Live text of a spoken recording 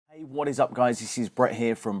Hey, what is up guys? This is Brett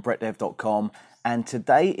here from brettdev.com, and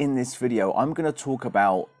today in this video I'm going to talk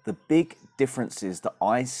about the big differences that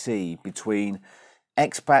I see between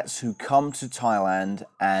expats who come to Thailand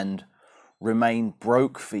and remain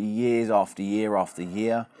broke for years after year after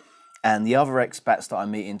year, and the other expats that I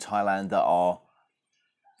meet in Thailand that are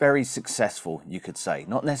very successful, you could say.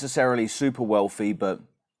 Not necessarily super wealthy, but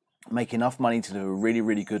make enough money to live a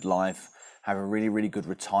really good life, have a really good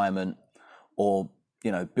retirement, or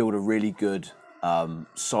build a really good,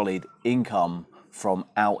 solid income from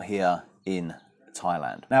out here in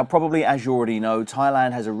Thailand. Now, probably as you already know,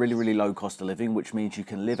 Thailand has a really low cost of living, which means you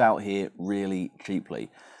can live out here really cheaply.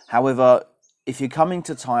 However, if you're coming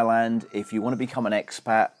to Thailand, if you want to become an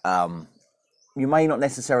expat, you may not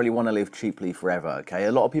necessarily want to live cheaply forever, okay?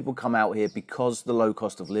 A lot of people come out here because the low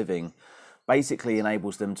cost of living basically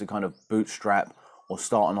enables them to kind of bootstrap or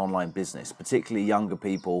start an online business, particularly younger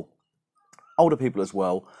people, older people as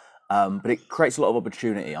well, but it creates a lot of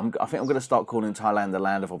opportunity. I think I'm going to start calling Thailand the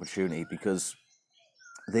land of opportunity, because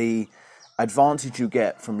the advantage you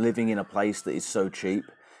get from living in a place that is so cheap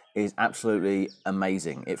is absolutely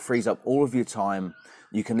amazing. It frees up all of your time.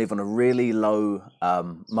 You can live on a really low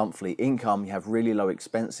monthly income. You have really low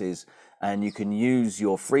expenses, and you can use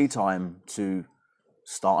your free time to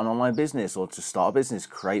start an online business or to start a business,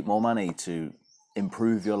 create more money, to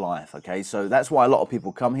improve your life. Okay, so that's why a lot of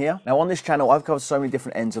people come here. Now on this channel I've covered so many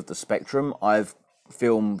different ends of the spectrum. I've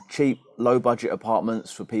filmed cheap, low budget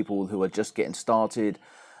apartments for people who are just getting started,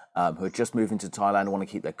 who are just moving to Thailand and want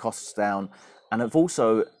to keep their costs down. And I've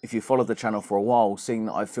also, if you followed the channel for a while, seen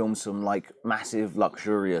that I've filmed some like massive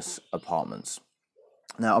luxurious apartments.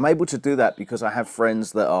 Now I'm able to do that because I have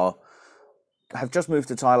friends that have just moved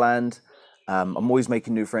to Thailand. I'm always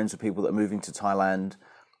making new friends with people that are moving to Thailand.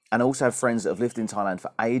 And I also have friends that have lived in Thailand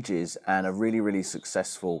for ages and are really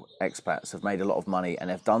successful expats, have made a lot of money and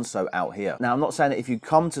have done so out here. Now, I'm not saying that if you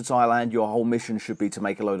come to Thailand, your whole mission should be to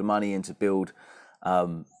make a load of money and to build,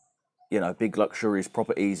 big luxurious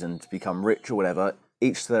properties and to become rich or whatever.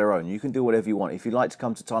 Each to their own. You can do whatever you want. If you like to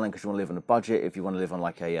come to Thailand because you want to live on a budget, if you want to live on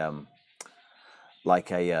like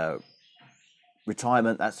a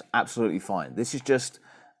retirement, that's absolutely fine. This is just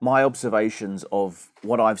my observations of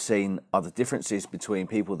what I've seen are the differences between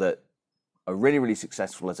people that are really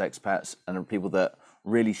successful as expats and people that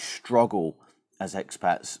really struggle as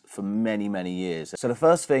expats for many years. So the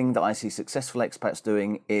first thing that I see successful expats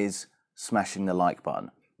doing is smashing the like button.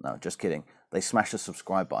 No, just kidding. They smash the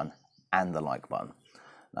subscribe button and the like button.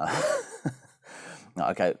 No, no,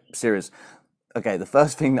 okay, serious. Okay, the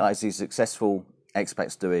first thing that I see successful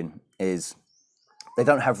expats doing is they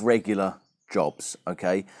don't have regular jobs.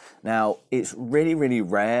 Okay, now it's really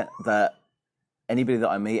rare that anybody that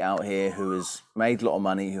I meet out here who has made a lot of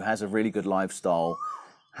money, who has a really good lifestyle,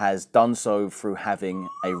 has done so through having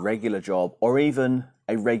a regular job or even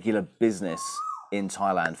a regular business in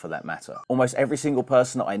Thailand for that matter. Almost every single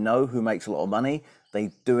person that I know who makes a lot of money,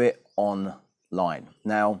 they do it online.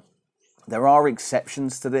 Now there are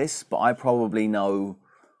exceptions to this, but I probably know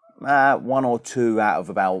one or two out of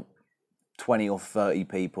about 20 or 30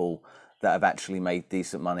 people that have actually made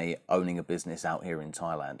decent money owning a business out here in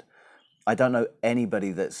Thailand. I don't know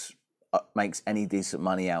anybody that's makes any decent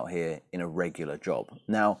money out here in a regular job.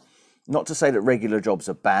 Now, not to say that regular jobs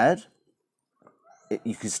are bad.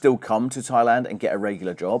 You can still come to Thailand and get a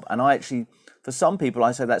regular job. And I actually, for some people,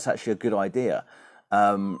 I say that's actually a good idea.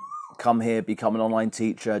 Come here, become an online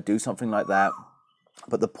teacher, do something like that.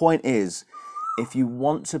 But the point is, if you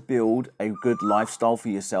want to build a good lifestyle for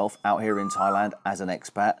yourself out here in Thailand as an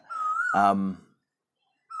expat,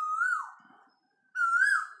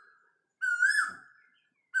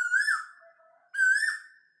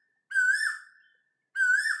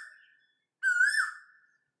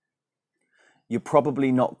 you're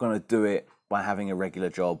probably not going to do it by having a regular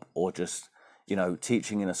job or just,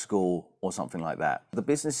 teaching in a school or something like that. The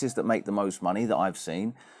businesses that make the most money that I've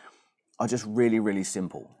seen are just really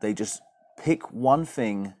simple. They just pick one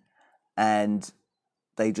thing and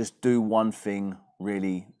they just do one thing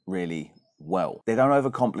really well. They don't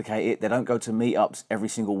overcomplicate it. They don't go to meetups every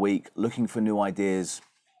single week looking for new ideas.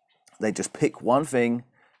 They just pick one thing,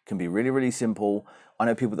 can be really simple. I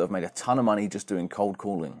know people that have made a ton of money just doing cold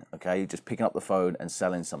calling, okay? Just picking up the phone and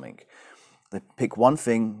selling something. They pick one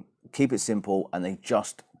thing, keep it simple, and they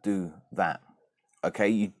just do that,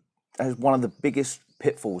 okay? That's one of the biggest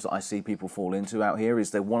pitfalls that I see people fall into out here,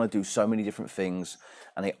 is they want to do so many different things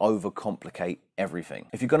and they overcomplicate everything.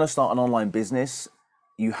 If you're going to start an online business,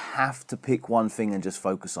 you have to pick one thing and just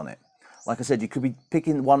focus on it. Like I said, you could be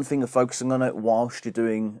picking one thing and focusing on it whilst you're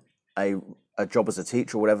doing a job as a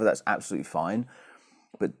teacher or whatever. That's absolutely fine.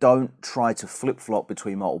 but don't try to flip-flop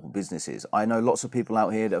between multiple businesses. I know lots of people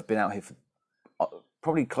out here that have been out here for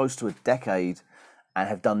probably close to a decade and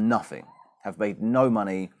have done nothing, have made no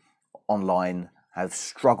money online, have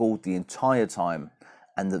struggled the entire time.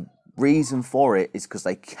 And the reason for it is because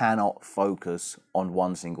they cannot focus on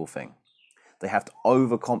one single thing. They have to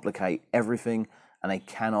overcomplicate everything, and they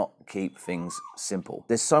cannot keep things simple.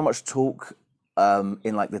 There's so much talk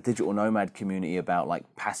in like the digital nomad community about like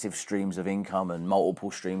passive streams of income and multiple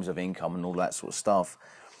streams of income and all that sort of stuff.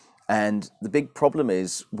 And the big problem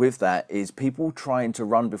is with that is people trying to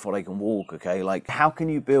run before they can walk, okay? Like, how can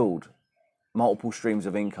you build multiple streams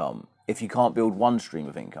of income if you can't build one stream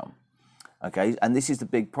of income? Okay, and this is the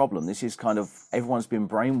big problem. This is kind of, everyone's been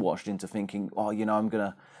brainwashed into thinking, oh, you know, I'm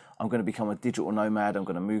gonna become a digital nomad. I'm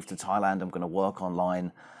gonna move to Thailand. I'm gonna work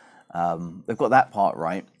online. They've got that part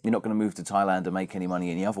right. You're not gonna move to Thailand and make any money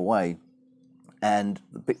any other way. And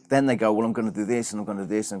then they go, well, I'm gonna do this, and I'm gonna do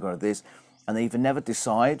this, and I'm gonna do this, and they either never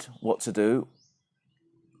decide what to do,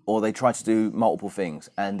 or they try to do multiple things,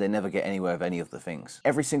 and they never get anywhere with any of the things.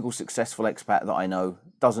 Every single successful expat that I know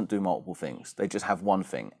doesn't do multiple things. They just have one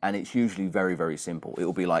thing, and it's usually very, very simple. It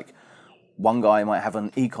will be like, one guy might have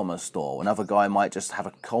an e-commerce store, another guy might just have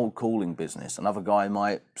a cold calling business, another guy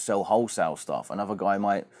might sell wholesale stuff, another guy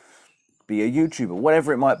might be a YouTuber,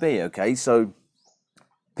 whatever it might be, okay? So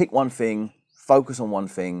pick one thing, focus on one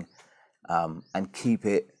thing, and keep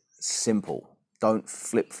it simple. Don't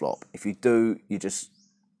flip-flop. If you do, you're just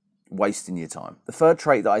wasting your time. The third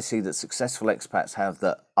trait that I see that successful expats have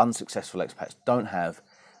that unsuccessful expats don't have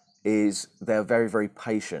is they're very, very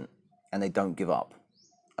patient and they don't give up.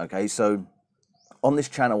 Okay, so on this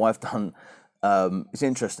channel I've done, it's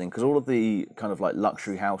interesting because all of the kind of like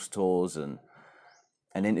luxury house tours and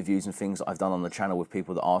interviews and things that I've done on the channel with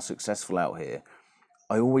people that are successful out here,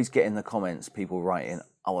 I always get in the comments people writing,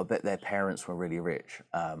 oh, I bet their parents were really rich.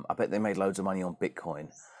 I bet they made loads of money on Bitcoin.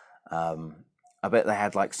 I bet they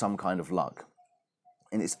had like some kind of luck.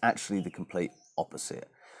 And it's actually the complete opposite.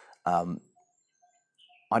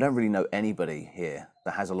 I don't really know anybody here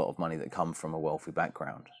that has a lot of money that come from a wealthy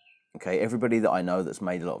background. Okay, everybody that I know that's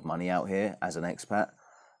made a lot of money out here as an expat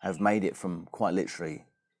have made it from quite literally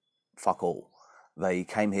fuck all. They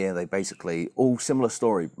came here, they basically, all similar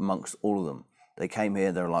story amongst all of them. They came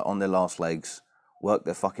here, they're like on their last legs, worked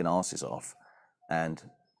their fucking asses off and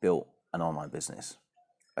built an online business.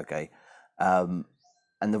 Okay. And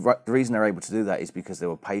the reason they're able to do that is because they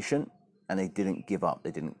were patient and they didn't give up,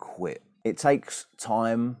 they didn't quit. It takes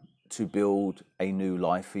time to build a new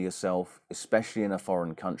life for yourself, especially in a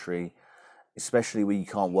foreign country, especially where you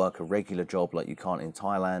can't work a regular job like you can't in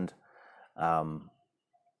Thailand.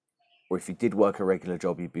 Or if you did work a regular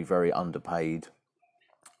job, you'd be very underpaid,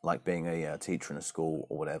 like being a teacher in a school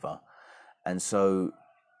or whatever. And so,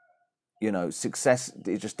 you know, success,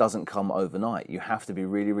 it just doesn't come overnight. You have to be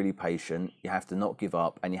really, really patient. You have to not give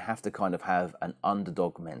up, and you have to kind of have an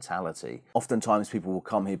underdog mentality. Oftentimes people will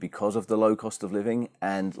come here because of the low cost of living.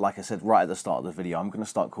 And like I said, right at the start of the video, I'm going to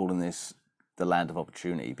start calling this the land of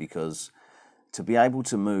opportunity, because to be able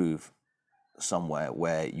to move somewhere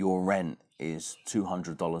where your rent is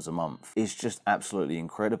 $200 a month is just absolutely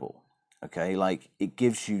incredible. Okay. Like, it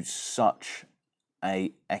gives you such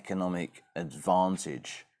a economic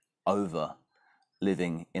advantage over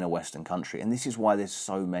living in a Western country. And this is why there's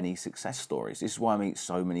so many success stories. This is why I meet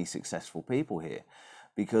so many successful people here,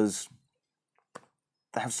 because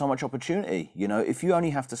they have so much opportunity. You know, if you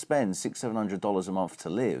only have to spend $600-700 a month to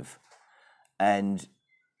live, and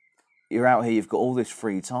you're out here, you've got all this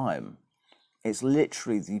free time, it's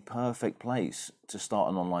literally the perfect place to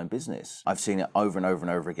start an online business. I've seen it over and over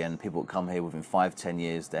and over again. People come here within 5-10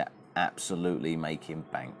 years, they're absolutely making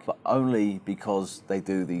bank, but only because they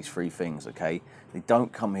do these three things. Okay, they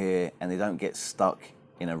don't come here and they don't get stuck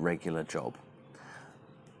in a regular job.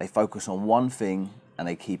 They focus on one thing and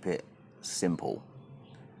they keep it simple.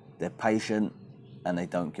 They're patient and they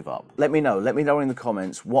don't give up. Let me know in the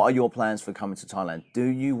comments, what are your plans for coming to Thailand? Do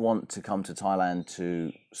you want to come to Thailand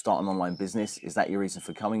to start an online business? Is that your reason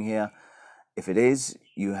for coming here? If it is,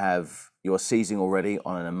 you're seizing already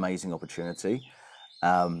on an amazing opportunity.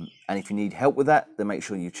 And if you need help with that, then make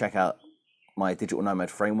sure you check out my digital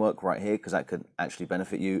nomad framework right here, because that could actually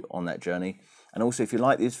benefit you on that journey. And also, if you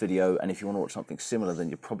like this video and if you want to watch something similar, then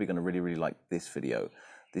you're probably going to really, really like this video.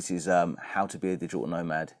 This is how to be a digital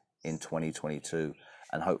nomad in 2022,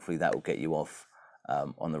 and hopefully that will get you off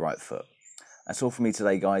on the right foot. That's all for me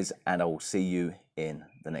today, guys, and I will see you in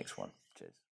the next one.